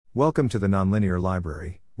Welcome to the Nonlinear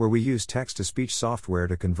Library, where we use text-to-speech software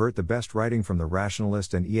to convert the best writing from the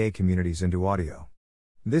rationalist and EA communities into audio.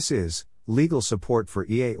 This is Legal Support for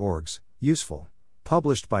EA Orgs, Useful,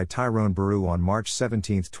 published by Tyrone Barugh on March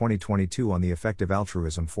 17, 2022 on the Effective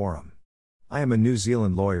Altruism Forum. I am a New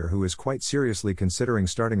Zealand lawyer who is quite seriously considering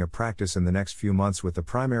starting a practice in the next few months with the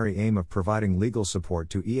primary aim of providing legal support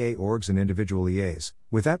to EA orgs and individual EAs,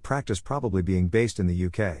 with that practice probably being based in the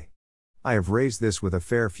UK. I have raised this with a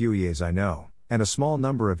fair few EAs I know, and a small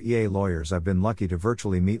number of EA lawyers I've been lucky to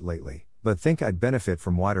virtually meet lately, but think I'd benefit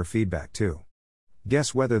from wider feedback too.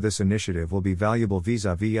 Guess whether this initiative will be valuable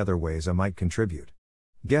vis-a-vis other ways I might contribute.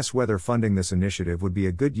 Guess whether funding this initiative would be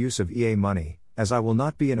a good use of EA money, as I will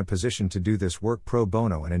not be in a position to do this work pro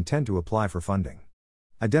bono and intend to apply for funding.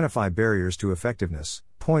 Identify barriers to effectiveness,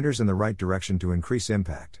 pointers in the right direction to increase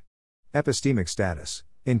impact. Epistemic status,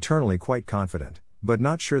 internally quite confident, but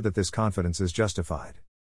not sure that this confidence is justified.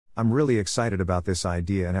 I'm really excited about this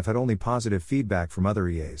idea and have had only positive feedback from other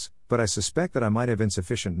EAs, but I suspect that I might have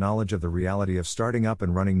insufficient knowledge of the reality of starting up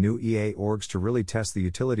and running new EA orgs to really test the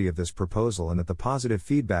utility of this proposal, and that the positive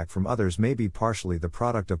feedback from others may be partially the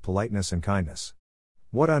product of politeness and kindness.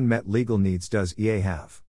 What unmet legal needs does EA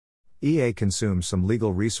have? EA consumes some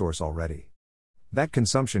legal resource already. That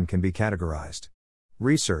consumption can be categorized.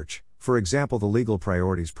 Research, for example the Legal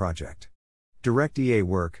Priorities Project. Direct EA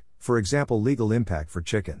work, for example legal impact for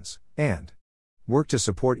chickens, and work to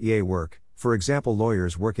support EA work, for example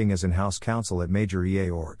lawyers working as in-house counsel at major EA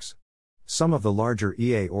orgs. Some of the larger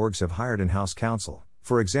EA orgs have hired in-house counsel,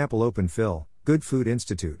 for example OpenPhil, Good Food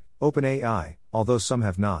Institute, OpenAI, although some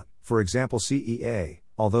have not, for example CEA,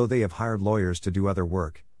 although they have hired lawyers to do other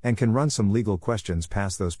work, and can run some legal questions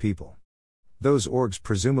past those people. Those orgs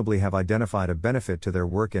presumably have identified a benefit to their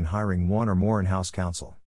work in hiring one or more in-house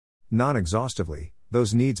counsel. Non-exhaustively,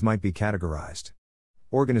 those needs might be categorized.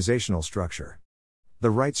 Organizational structure. The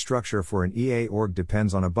right structure for an EA org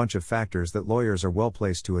depends on a bunch of factors that lawyers are well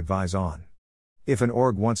placed to advise on. If an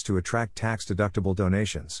org wants to attract tax-deductible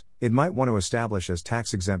donations, it might want to establish as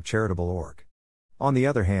tax-exempt charitable org. On the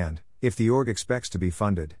other hand, if the org expects to be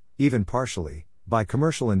funded, even partially, by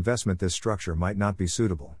commercial investment, this structure might not be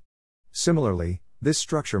suitable. Similarly, this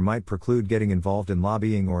structure might preclude getting involved in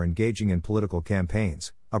lobbying or engaging in political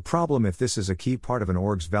campaigns, a problem if this is a key part of an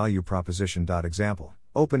org's value proposition. Example: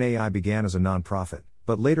 OpenAI began as a non-profit,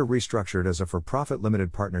 but later restructured as a for-profit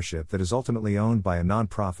limited partnership that is ultimately owned by a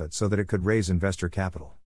non-profit so that it could raise investor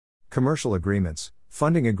capital. Commercial agreements,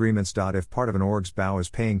 funding agreements. If part of an org's BOW is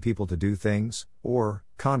paying people to do things, or,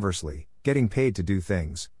 conversely, getting paid to do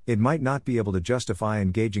things, it might not be able to justify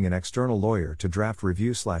engaging an external lawyer to draft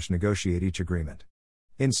review/negotiate each agreement.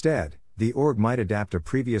 Instead, the org might adapt a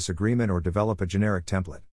previous agreement or develop a generic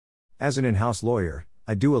template. As an in-house lawyer,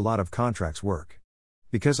 I do a lot of contracts work.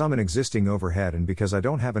 Because I'm an existing overhead and because I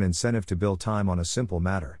don't have an incentive to bill time on a simple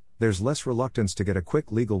matter, there's less reluctance to get a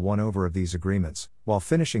quick legal one-over of these agreements. While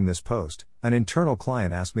finishing this post, an internal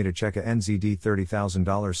client asked me to check a NZD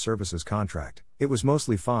 $30,000 services contract. It was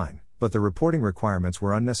mostly fine, but the reporting requirements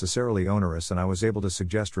were unnecessarily onerous and I was able to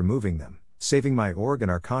suggest removing them, saving my org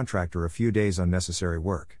and our contractor a few days unnecessary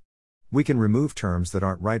work. We can remove terms that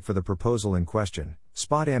aren't right for the proposal in question,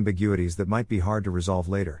 spot ambiguities that might be hard to resolve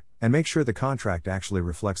later, and make sure the contract actually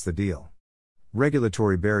reflects the deal.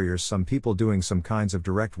 Regulatory barriers. Some people doing some kinds of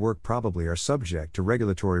direct work probably are subject to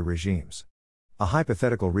regulatory regimes. A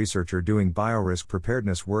hypothetical researcher doing biorisk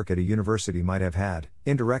preparedness work at a university might have had,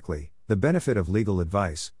 indirectly, the benefit of legal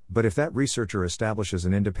advice, but if that researcher establishes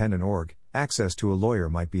an independent org, access to a lawyer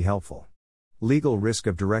might be helpful. Legal risk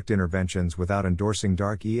of direct interventions. Without endorsing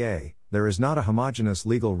dark EA, there is not a homogeneous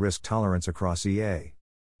legal risk tolerance across EA.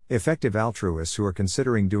 Effective altruists who are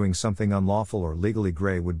considering doing something unlawful or legally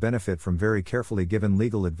gray would benefit from very carefully given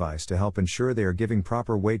legal advice to help ensure they are giving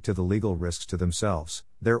proper weight to the legal risks to themselves,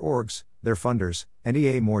 their orgs, their funders, and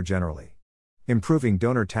EA more generally. Improving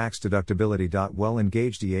donor tax deductibility.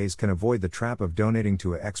 Well-engaged EAs can avoid the trap of donating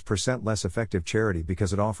to a X% less effective charity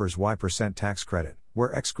because it offers Y% tax credit,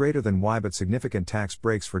 where X greater than Y, but significant tax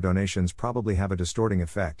breaks for donations probably have a distorting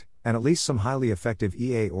effect, and at least some highly effective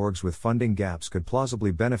EA orgs with funding gaps could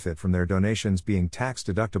plausibly benefit from their donations being tax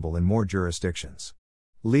deductible in more jurisdictions.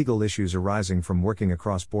 Legal issues arising from working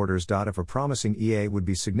across borders. If a promising EA would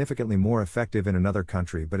be significantly more effective in another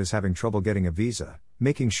country but is having trouble getting a visa,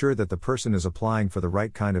 making sure that the person is applying for the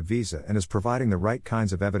right kind of visa and is providing the right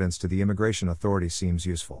kinds of evidence to the immigration authority seems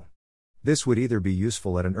useful. This would either be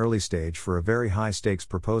useful at an early stage for a very high-stakes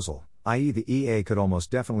proposal, i.e. the EA could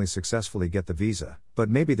almost definitely successfully get the visa, but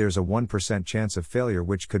maybe there's a 1% chance of failure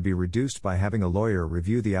which could be reduced by having a lawyer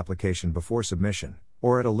review the application before submission,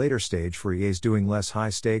 or at a later stage for EAs doing less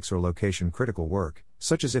high-stakes or location-critical work,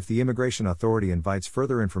 such as if the immigration authority invites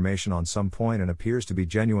further information on some point and appears to be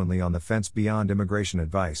genuinely on the fence beyond immigration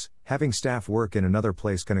advice. Having staff work in another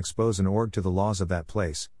place can expose an org to the laws of that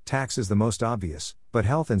place. Tax is the most obvious, but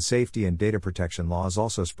health and safety and data protection laws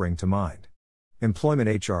also spring to mind.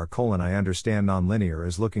 Employment HR: I understand Nonlinear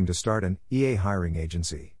is looking to start an EA hiring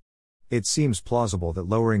agency. It seems plausible that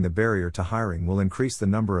lowering the barrier to hiring will increase the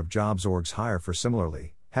number of jobs orgs hire for.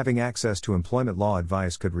 Similarly, having access to employment law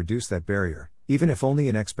advice could reduce that barrier, even if only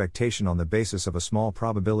an expectation on the basis of a small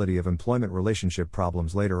probability of employment relationship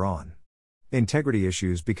problems later on. Integrity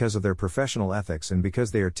issues: because of their professional ethics and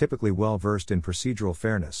because they are typically well versed in procedural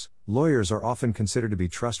fairness, lawyers are often considered to be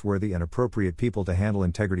trustworthy and appropriate people to handle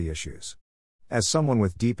integrity issues. As someone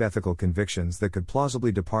with deep ethical convictions that could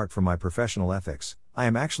plausibly depart from my professional ethics, I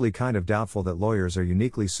am actually kind of doubtful that lawyers are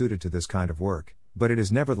uniquely suited to this kind of work, but it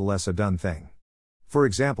is nevertheless a done thing. For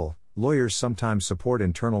example, lawyers sometimes support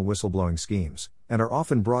internal whistleblowing schemes, and are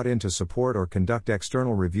often brought in to support or conduct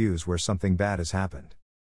external reviews where something bad has happened.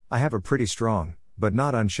 I have a pretty strong, but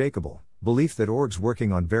not unshakable, belief that orgs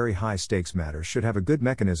working on very high stakes matters should have a good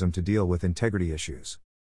mechanism to deal with integrity issues.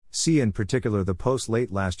 See in particular the post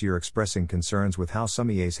late last year expressing concerns with how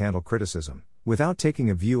some EAs handle criticism, without taking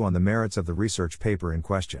a view on the merits of the research paper in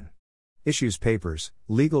question. Issues papers,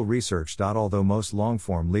 legal research. Although most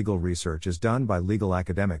long-form legal research is done by legal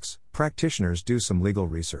academics, practitioners do some legal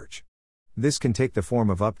research. This can take the form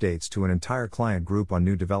of updates to an entire client group on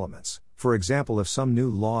new developments. For example, if some new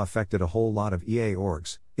law affected a whole lot of EA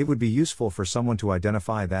orgs, it would be useful for someone to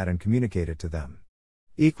identify that and communicate it to them.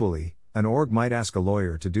 Equally, an org might ask a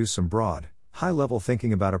lawyer to do some broad, high-level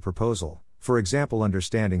thinking about a proposal, for example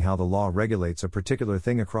understanding how the law regulates a particular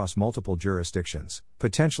thing across multiple jurisdictions,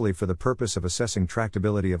 potentially for the purpose of assessing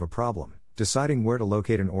tractability of a problem, deciding where to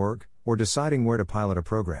locate an org, or deciding where to pilot a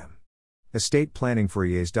program. Estate planning for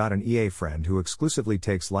EAs. An EA friend who exclusively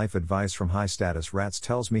takes life advice from high-status rats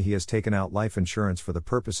tells me he has taken out life insurance for the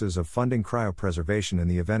purposes of funding cryopreservation in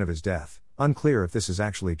the event of his death. Unclear if this is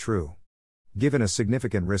actually true. Given a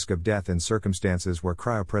significant risk of death in circumstances where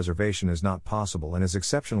cryopreservation is not possible and his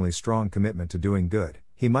exceptionally strong commitment to doing good,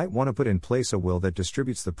 he might want to put in place a will that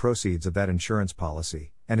distributes the proceeds of that insurance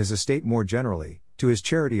policy, and his estate more generally, to his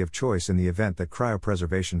charity of choice in the event that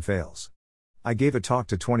cryopreservation fails. I gave a talk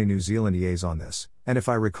to 20 New Zealand EAs on this, and if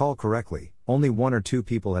I recall correctly, only 1 or 2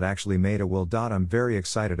 people had actually made a will. I'm very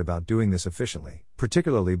excited about doing this efficiently,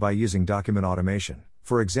 particularly by using document automation.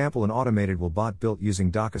 For example, an automated will bot built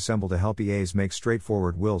using DocAssemble to help EAs make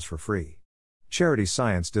straightforward wills for free. Charity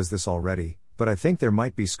Science does this already, but I think there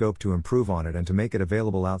might be scope to improve on it and to make it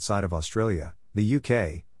available outside of Australia, the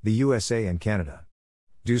UK, the USA and Canada.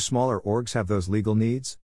 Do smaller orgs have those legal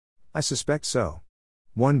needs? I suspect so.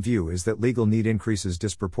 One view is that legal need increases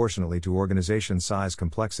disproportionately to organization size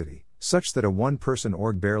complexity, such that a one-person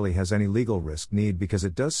org barely has any legal risk need because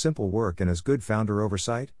it does simple work and has good founder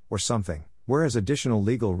oversight, or something, whereas additional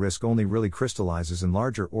legal risk only really crystallizes in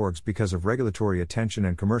larger orgs because of regulatory attention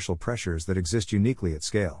and commercial pressures that exist uniquely at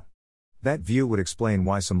scale. That view would explain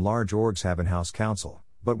why some large orgs have in-house counsel,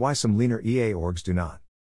 but why some leaner EA orgs do not.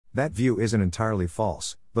 That view isn't entirely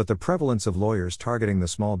false, but the prevalence of lawyers targeting the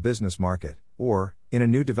small business market, or, in a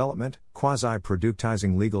new development,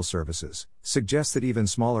 quasi-productizing legal services, suggests that even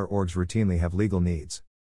smaller orgs routinely have legal needs.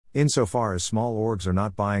 Insofar as small orgs are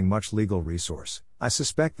not buying much legal resource, I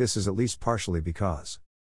suspect this is at least partially because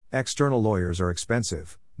external lawyers are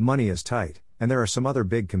expensive, money is tight, and there are some other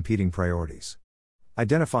big competing priorities.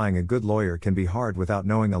 Identifying a good lawyer can be hard without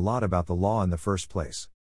knowing a lot about the law in the first place.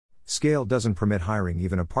 Scale doesn't permit hiring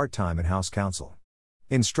even a part-time in-house counsel.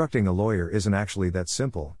 Instructing a lawyer isn't actually that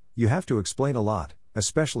simple. You have to explain a lot,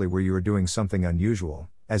 especially where you are doing something unusual,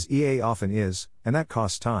 as EA often is, and that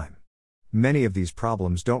costs time. Many of these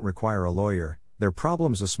problems don't require a lawyer, they're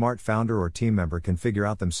problems a smart founder or team member can figure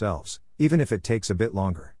out themselves, even if it takes a bit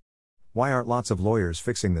longer. Why aren't lots of lawyers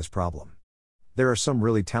fixing this problem? There are some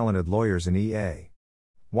really talented lawyers in EA.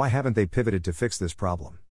 Why haven't they pivoted to fix this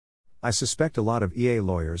problem? I suspect a lot of EA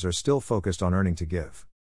lawyers are still focused on earning to give.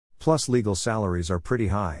 Plus legal salaries are pretty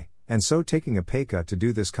high, and so taking a pay cut to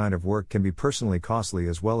do this kind of work can be personally costly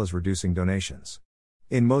as well as reducing donations.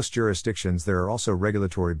 In most jurisdictions there are also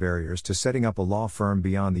regulatory barriers to setting up a law firm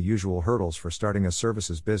beyond the usual hurdles for starting a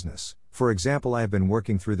services business. For example, I have been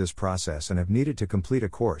working through this process and have needed to complete a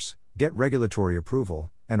course, get regulatory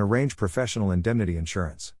approval, and arrange professional indemnity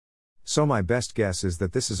insurance. So my best guess is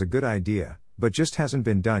that this is a good idea, but just hasn't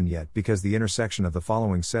been done yet because the intersection of the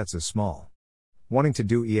following sets is small. Wanting to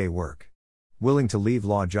do EA work. Willing to leave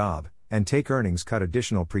law job, and take earnings cut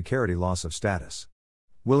additional precarity loss of status.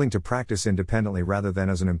 willing to practice independently rather than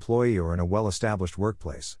as an employee or in a well-established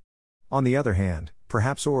workplace. On the other hand,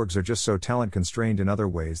 perhaps orgs are just so talent-constrained in other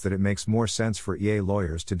ways that it makes more sense for EA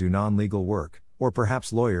lawyers to do non-legal work, or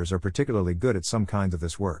perhaps lawyers are particularly good at some kinds of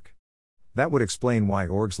this work. That would explain why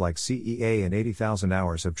orgs like CEA and 80,000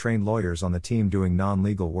 Hours have trained lawyers on the team doing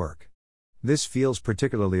non-legal work. This feels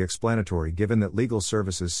particularly explanatory given that legal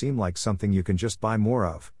services seem like something you can just buy more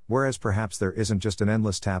of, whereas perhaps there isn't just an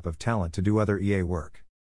endless tap of talent to do other EA work.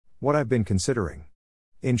 What I've been considering.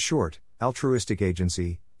 In short, altruistic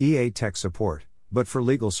agency, EA tech support, but for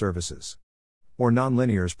legal services. Or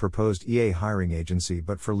Nonlinear's proposed EA hiring agency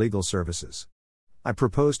but for legal services. I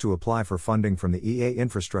propose to apply for funding from the EA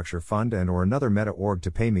Infrastructure Fund and or another meta org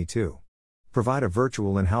to pay me to provide a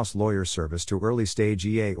virtual in-house lawyer service to early-stage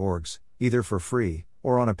EA orgs, either for free,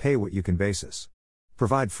 or on a pay-what-you-can basis.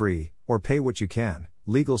 Provide free, or pay-what-you-can,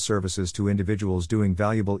 legal services to individuals doing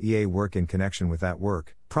valuable EA work in connection with that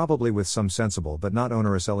work, probably with some sensible but not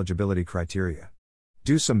onerous eligibility criteria.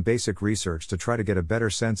 Do some basic research to try to get a better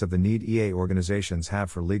sense of the need EA organizations have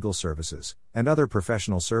for legal services, and other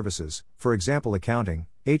professional services, for example accounting,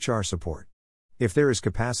 HR support. If there is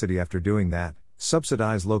capacity after doing that,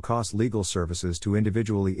 subsidize low-cost legal services to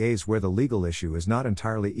individual EAs where the legal issue is not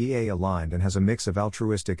entirely EA aligned and has a mix of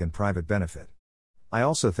altruistic and private benefit. I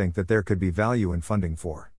also think that there could be value in funding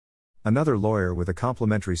for another lawyer with a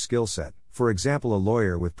complementary skill set, for example a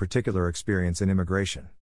lawyer with particular experience in immigration.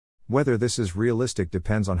 Whether this is realistic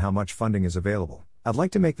depends on how much funding is available. I'd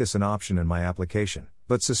like to make this an option in my application,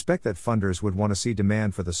 but suspect that funders would want to see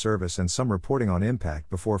demand for the service and some reporting on impact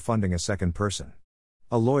before funding a second person.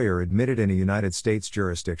 A lawyer admitted in a United States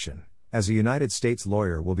jurisdiction. As a United States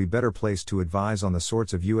lawyer will be better placed to advise on the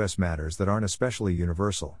sorts of U.S. matters that aren't especially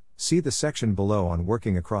universal. See the section below on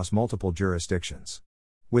working across multiple jurisdictions.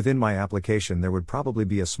 Within my application there would probably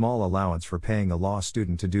be a small allowance for paying a law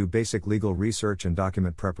student to do basic legal research and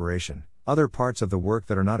document preparation, other parts of the work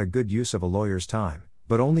that are not a good use of a lawyer's time,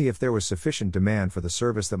 but only if there was sufficient demand for the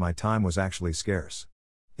service that my time was actually scarce.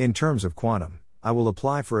 In terms of quantum, I will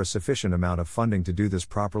apply for a sufficient amount of funding to do this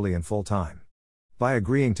properly and full-time. By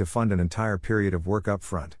agreeing to fund an entire period of work up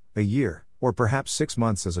front, a year, or perhaps 6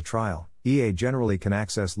 months as a trial, EA generally can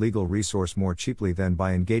access legal resource more cheaply than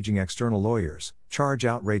by engaging external lawyers.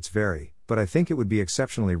 Charge-out rates vary, but I think it would be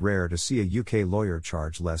exceptionally rare to see a UK lawyer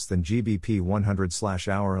charge less than GBP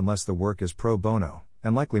 100/hour unless the work is pro bono,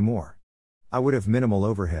 and likely more. I would have minimal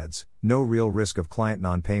overheads, no real risk of client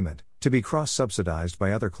non-payment, to be cross-subsidized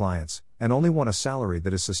by other clients, and only want a salary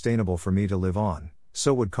that is sustainable for me to live on,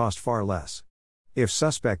 so would cost far less. If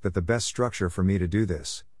suspect that the best structure for me to do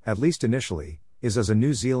this, at least initially, is as a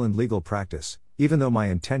New Zealand legal practice, even though my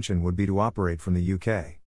intention would be to operate from the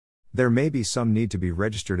UK. There may be some need to be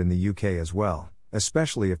registered in the UK as well,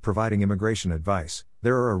 especially if providing immigration advice.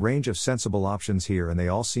 There are a range of sensible options here and they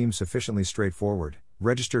all seem sufficiently straightforward.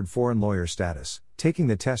 Registered foreign lawyer status, taking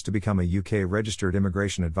the test to become a UK registered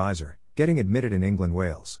immigration advisor, getting admitted in England,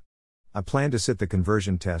 Wales. I plan to sit the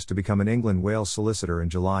conversion test to become an England Wales solicitor in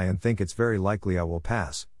July and think it's very likely I will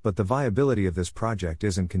pass, but the viability of this project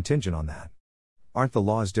isn't contingent on that. Aren't the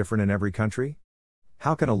laws different in every country?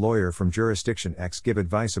 How can a lawyer from jurisdiction X give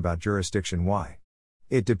advice about jurisdiction Y?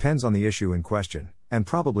 It depends on the issue in question, and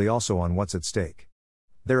probably also on what's at stake.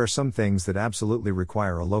 There are some things that absolutely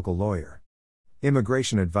require a local lawyer.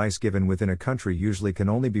 Immigration advice given within a country usually can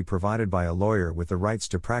only be provided by a lawyer with the rights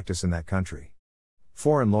to practice in that country.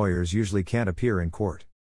 Foreign lawyers usually can't appear in court.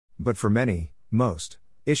 But for most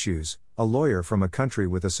issues, a lawyer from a country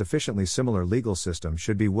with a sufficiently similar legal system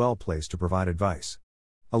should be well placed to provide advice.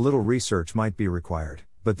 A little research might be required,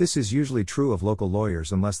 but this is usually true of local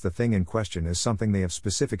lawyers unless the thing in question is something they have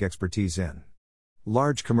specific expertise in.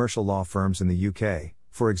 Large commercial law firms in the UK,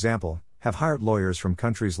 for example, have hired lawyers from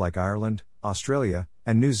countries like Ireland, Australia,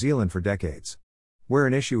 and New Zealand for decades. Where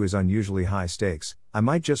an issue is unusually high stakes, I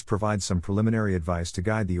might just provide some preliminary advice to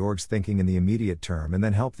guide the org's thinking in the immediate term and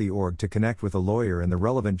then help the org to connect with a lawyer in the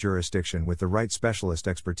relevant jurisdiction with the right specialist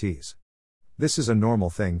expertise. This is a normal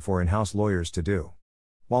thing for in-house lawyers to do.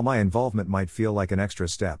 While my involvement might feel like an extra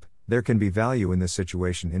step, there can be value in this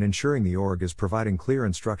situation in ensuring the org is providing clear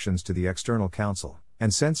instructions to the external counsel,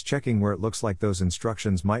 and sense checking where it looks like those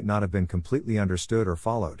instructions might not have been completely understood or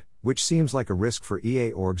followed, which seems like a risk for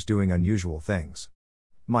EA orgs doing unusual things.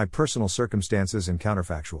 My personal circumstances and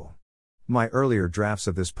counterfactual. My earlier drafts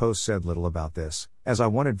of this post said little about this, as I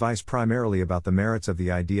want advice primarily about the merits of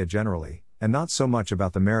the idea generally, and not so much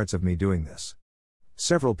about the merits of me doing this.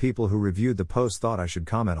 Several people who reviewed the post thought I should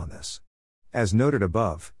comment on this. As noted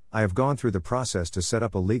above, I have gone through the process to set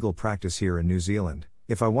up a legal practice here in New Zealand.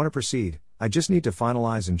 If I want to proceed, I just need to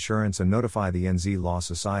finalize insurance and notify the NZ Law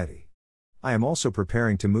Society. I am also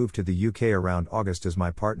preparing to move to the UK around August as my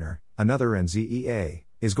partner, another NZEA,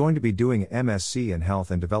 is going to be doing MSc in Health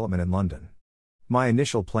and Development in London. My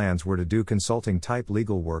initial plans were to do consulting type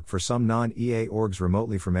legal work for some non-EA orgs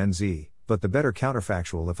remotely from NZ, but the better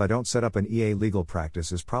counterfactual if I don't set up an EA legal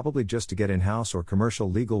practice is probably just to get in-house or commercial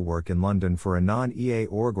legal work in London for a non-EA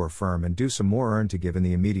org or firm and do some more earn to give in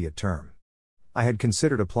the immediate term. I had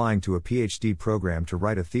considered applying to a PhD program to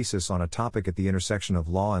write a thesis on a topic at the intersection of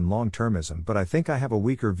law and long-termism, but I think I have a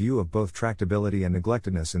weaker view of both tractability and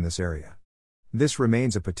neglectedness in this area. This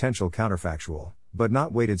remains a potential counterfactual, but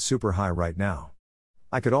not weighted super high right now.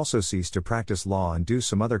 I could also cease to practice law and do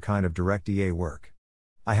some other kind of direct EA work.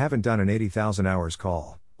 I haven't done an 80,000 hours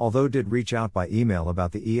call, although did reach out by email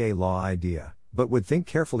about the EA law idea, but would think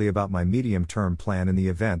carefully about my medium-term plan in the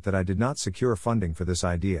event that I did not secure funding for this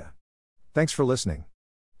idea. Thanks for listening.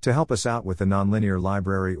 To help us out with the Nonlinear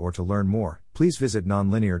Library or to learn more, please visit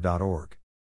nonlinear.org.